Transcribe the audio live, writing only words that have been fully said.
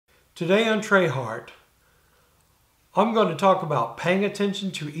Today on Tray Heart, I'm going to talk about paying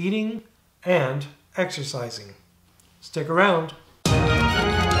attention to eating and exercising. Stick around.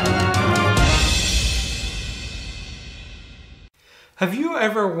 Have you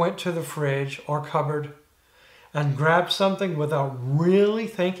ever went to the fridge or cupboard and grabbed something without really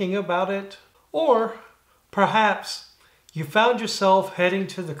thinking about it? Or perhaps you found yourself heading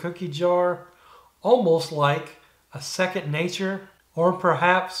to the cookie jar almost like a second nature? Or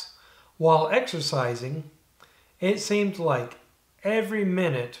perhaps while exercising, it seemed like every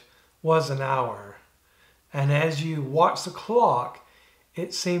minute was an hour, and as you watched the clock,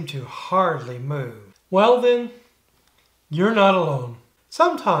 it seemed to hardly move. Well then, you're not alone.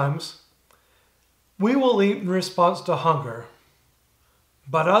 Sometimes we will eat in response to hunger,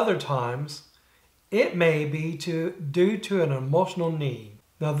 but other times it may be due to an emotional need.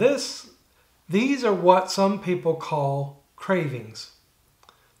 Now these are what some people call cravings.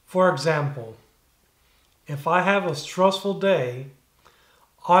 For example, if I have a stressful day,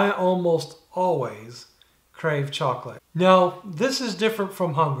 I almost always crave chocolate. Now, this is different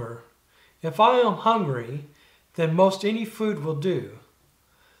from hunger. If I am hungry, then most any food will do.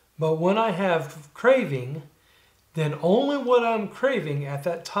 But when I have craving, then only what I'm craving at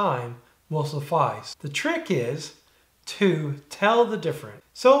that time will suffice. The trick is to tell the difference.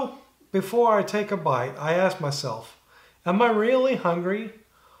 So, before I take a bite, I ask myself, am I really hungry?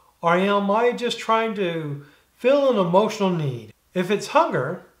 Or am I just trying to fill an emotional need? If it's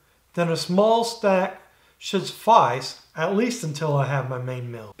hunger, then a small snack should suffice at least until I have my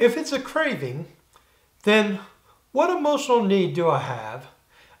main meal. If it's a craving, then what emotional need do I have?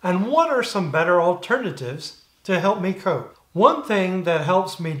 And what are some better alternatives to help me cope? One thing that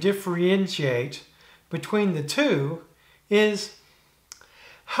helps me differentiate between the two is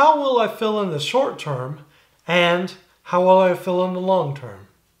how will I feel in the short term and how will I feel in the long term?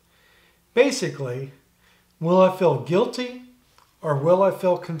 Basically, will I feel guilty or will I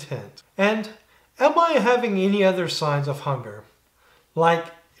feel content? And am I having any other signs of hunger? Like,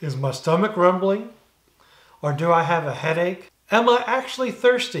 is my stomach rumbling? Or do I have a headache? Am I actually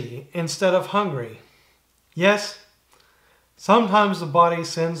thirsty instead of hungry? Yes, sometimes the body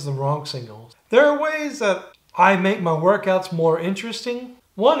sends the wrong signals. There are ways that I make my workouts more interesting.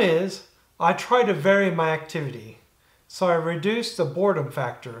 One is I try to vary my activity, so I reduce the boredom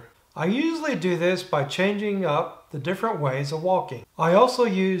factor. I usually do this by changing up the different ways of walking. I also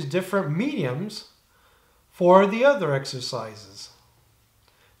use different mediums for the other exercises,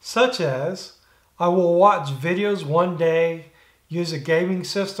 such as I will watch videos one day, use a gaming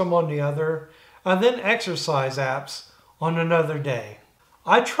system on the other, and then exercise apps on another day.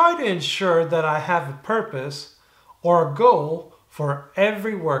 I try to ensure that I have a purpose or a goal for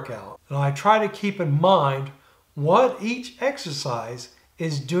every workout, and I try to keep in mind what each exercise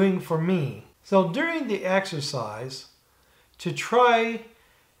is doing for me. So during the exercise, to try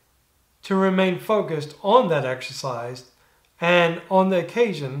to remain focused on that exercise, and on the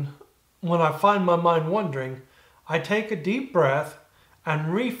occasion when I find my mind wandering, I take a deep breath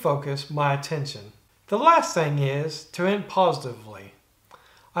and refocus my attention. The last thing is to end positively.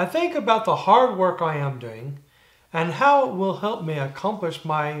 I think about the hard work I am doing and how it will help me accomplish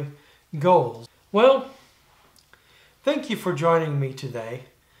my goals. Well, thank you for joining me today.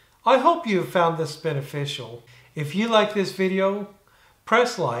 I hope you have found this beneficial. If you like this video,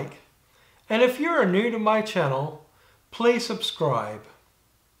 press like, and if you are new to my channel, please subscribe.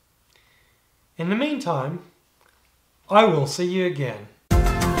 In the meantime, I will see you again.